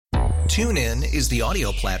TuneIn is the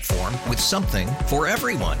audio platform with something for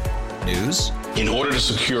everyone. News. In order to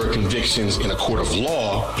secure convictions in a court of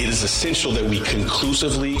law, it is essential that we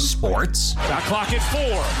conclusively. Sports. Shot clock at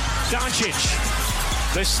 4.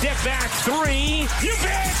 Doncic. The step back 3. You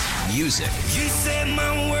bet. Music. You set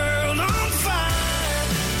my world on fire.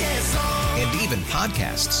 Yes, and even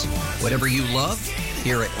podcasts. Whatever you love,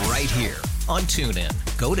 hear it right here on TuneIn.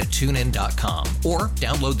 Go to TuneIn.com or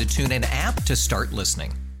download the TuneIn app to start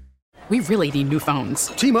listening. We really need new phones.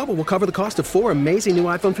 T-Mobile will cover the cost of 4 amazing new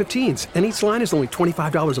iPhone 15s, and each line is only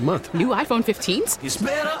 $25 a month. New iPhone 15s? it's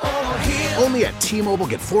better over here. Only at T-Mobile,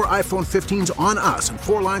 get 4 iPhone 15s on us and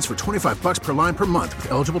 4 lines for $25 per line per month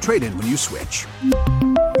with eligible trade-in when you switch.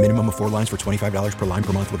 Minimum of 4 lines for $25 per line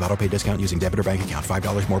per month with autopay discount using debit or bank account.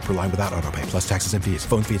 $5 more per line without autopay, plus taxes and fees.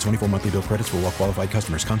 Phone fee at 24 monthly bill credits for well-qualified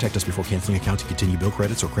customers. Contact us before canceling account to continue bill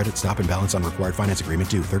credits or credit stop and balance on required finance agreement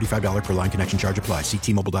due. $35 per line connection charge applies. See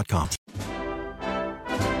T-Mobile.com.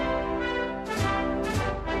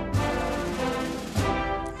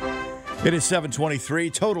 It is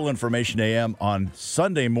 7:23, Total Information AM on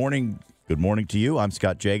Sunday morning. Good morning to you. I'm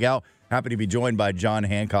Scott Jagow. Happy to be joined by John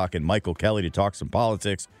Hancock and Michael Kelly to talk some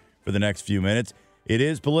politics for the next few minutes. It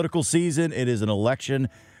is political season. It is an election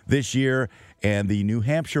this year, and the New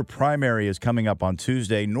Hampshire primary is coming up on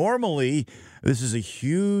Tuesday. Normally, this is a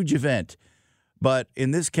huge event, but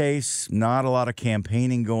in this case, not a lot of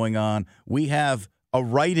campaigning going on. We have a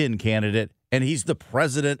write-in candidate, and he's the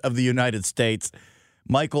president of the United States.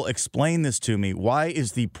 Michael, explain this to me. Why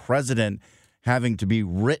is the president having to be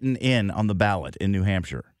written in on the ballot in New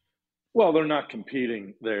Hampshire? Well, they're not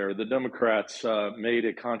competing there. The Democrats made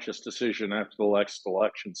a conscious decision after the last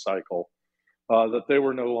election cycle that they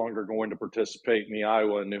were no longer going to participate in the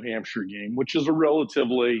Iowa and New Hampshire game, which is a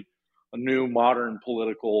relatively new modern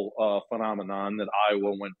political phenomenon that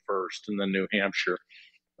Iowa went first and then New Hampshire.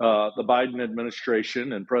 The Biden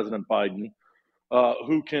administration and President Biden,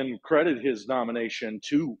 who can credit his nomination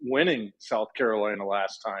to winning South Carolina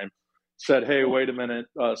last time, said, hey, wait a minute,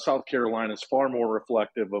 South Carolina is far more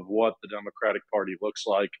reflective of what the Democratic Party looks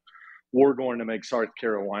like. We're going to make South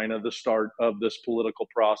Carolina the start of this political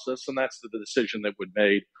process, and that's the decision that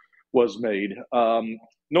was made.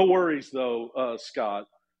 No worries, though, Scott.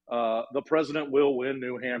 The president will win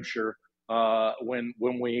New Hampshire when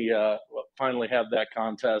we finally have that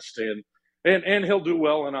contest, and he'll do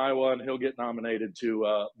well in Iowa, and he'll get nominated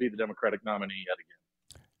to be the Democratic nominee yet again.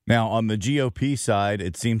 Now, on the GOP side,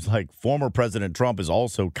 it seems like former President Trump is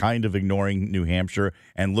also kind of ignoring New Hampshire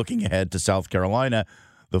and looking ahead to South Carolina.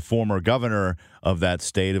 The former governor of that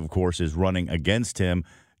state, of course, is running against him.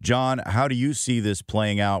 John, how do you see this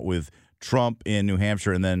playing out with Trump in New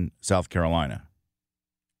Hampshire and then South Carolina?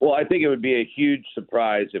 Well, I think it would be a huge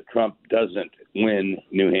surprise if Trump doesn't win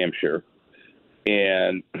New Hampshire.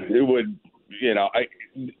 And it would,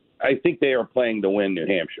 I think they are playing to win New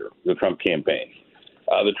Hampshire, the Trump campaign.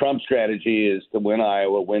 The Trump strategy is to win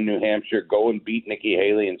Iowa, win New Hampshire, go and beat Nikki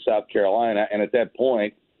Haley in South Carolina. And at that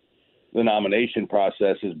point, the nomination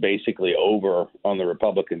process is basically over on the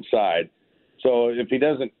Republican side. So if he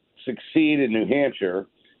doesn't succeed in New Hampshire,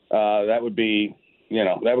 that would be,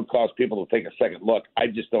 that would cause people to take a second look. I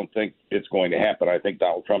just don't think it's going to happen. I think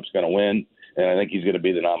Donald Trump's going to win, and I think he's going to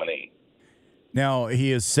be the nominee. Now,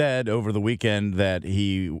 he has said over the weekend that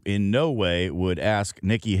he in no way would ask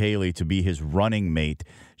Nikki Haley to be his running mate.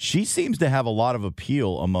 She seems to have a lot of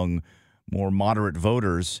appeal among more moderate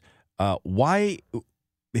voters. Why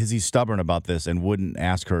is he stubborn about this and wouldn't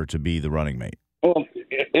ask her to be the running mate? Well,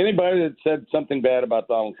 anybody that said something bad about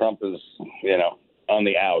Donald Trump is, on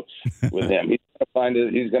the outs with him. He's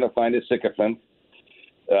going to find a sycophant.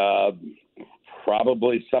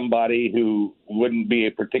 Probably somebody who wouldn't be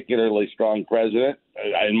a particularly strong president,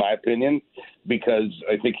 in my opinion, because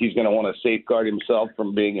I think he's going to want to safeguard himself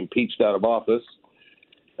from being impeached out of office.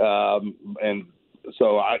 And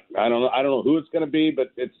so I don't know who it's going to be,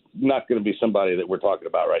 but it's not going to be somebody that we're talking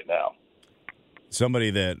about right now. Somebody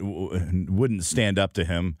that wouldn't stand up to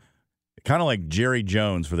him, kind of like Jerry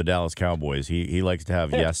Jones for the Dallas Cowboys. He likes to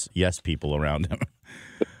have yes people around him.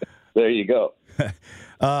 There you go.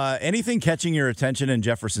 Anything catching your attention in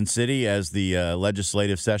Jefferson City as the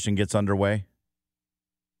legislative session gets underway?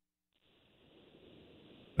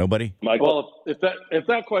 Nobody? Michael? Well, if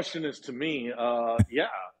that question is to me, yeah,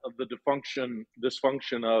 of the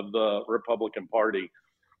dysfunction of the Republican Party.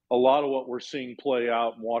 A lot of what we're seeing play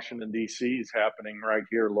out in Washington, D.C. is happening right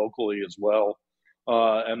here locally as well.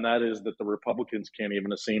 And that is that the Republicans can't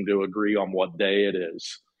even seem to agree on what day it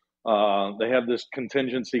is. They have this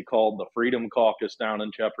contingency called the Freedom Caucus down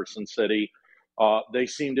in Jefferson City. They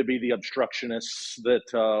seem to be the obstructionists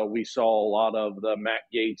that we saw a lot of, the Matt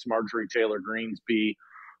Gaetz, Marjorie Taylor Greenes be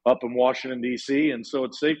up in Washington, D.C. And so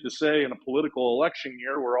it's safe to say in a political election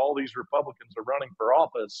year where all these Republicans are running for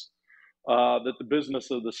office, that the business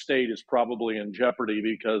of the state is probably in jeopardy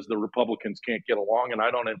because the Republicans can't get along, and I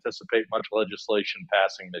don't anticipate much legislation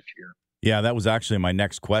passing this year. Yeah, that was actually my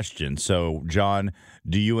next question. So, John,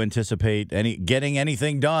 do you anticipate getting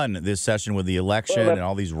anything done this session with the election and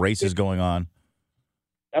all these races going on?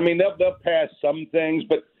 I mean, they'll pass some things,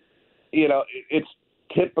 but, it's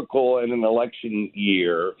typical in an election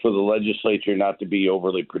year for the legislature not to be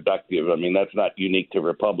overly productive. I mean, that's not unique to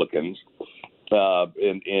Republicans.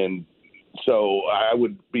 And so I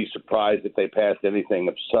would be surprised if they passed anything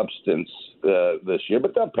of substance this year,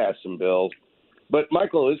 but they'll pass some bills. But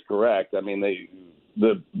Michael is correct. I mean,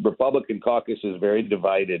 the Republican caucus is very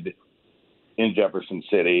divided in Jefferson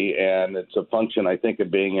City, and it's a function, I think,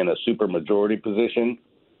 of being in a supermajority position.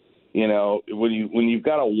 When you've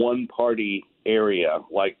got a one-party area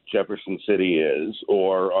like Jefferson City is,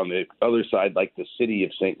 or on the other side like the city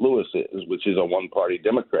of St. Louis is, which is a one-party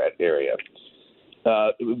Democrat area,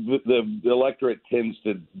 the electorate tends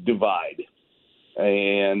to divide.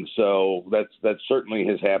 And so that certainly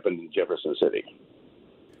has happened in Jefferson City.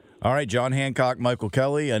 All right, John Hancock, Michael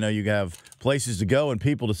Kelly, I know you have places to go and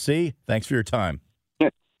people to see. Thanks for your time.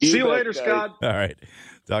 See you later, Scott. All right.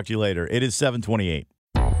 Talk to you later. It is 7:28.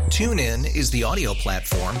 TuneIn is the audio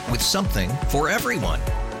platform with something for everyone.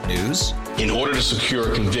 News. In order to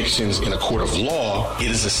secure convictions in a court of law,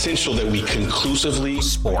 it is essential that we conclusively.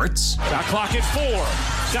 Sports. Shot clock at 4.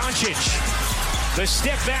 Doncic. The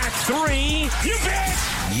step back 3. You bet.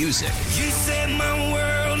 Music. You set my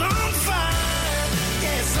world on fire.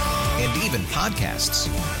 Yes, and even podcasts.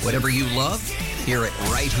 Whatever you love, hear it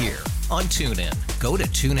right here on TuneIn. Go to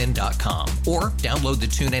TuneIn.com or download the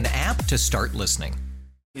TuneIn app to start listening.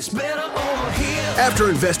 It's better over here. After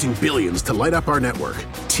investing billions to light up our network,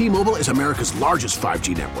 T-Mobile is America's largest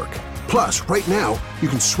 5G network. Plus, right now, you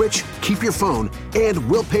can switch, keep your phone, and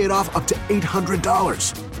we'll pay it off up to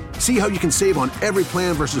 $800. See how you can save on every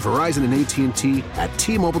plan versus Verizon and AT&T at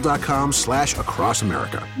T-Mobile.com/across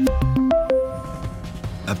America.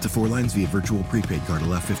 Up to 4 lines via virtual prepaid card.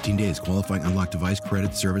 Allow 15 days. Qualifying unlocked device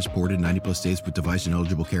credit service ported 90-plus days with device and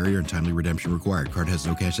eligible carrier and timely redemption required. Card has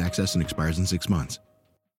no cash access and expires in 6 months.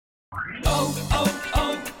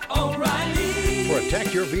 O'Reilly.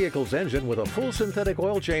 Protect your vehicle's engine with a full synthetic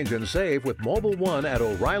oil change and save with Mobile One at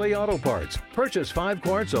O'Reilly Auto Parts. Purchase 5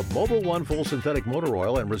 quarts of Mobile One full synthetic motor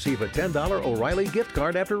oil and receive a $10 O'Reilly gift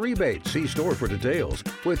card after rebate. See store for details.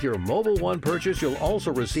 With your Mobile One purchase, you'll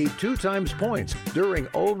also receive 2 times points during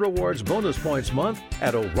O Rewards Bonus Points Month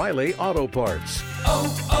at O'Reilly Auto Parts.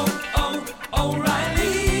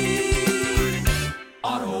 O'Reilly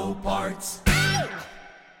Auto Parts.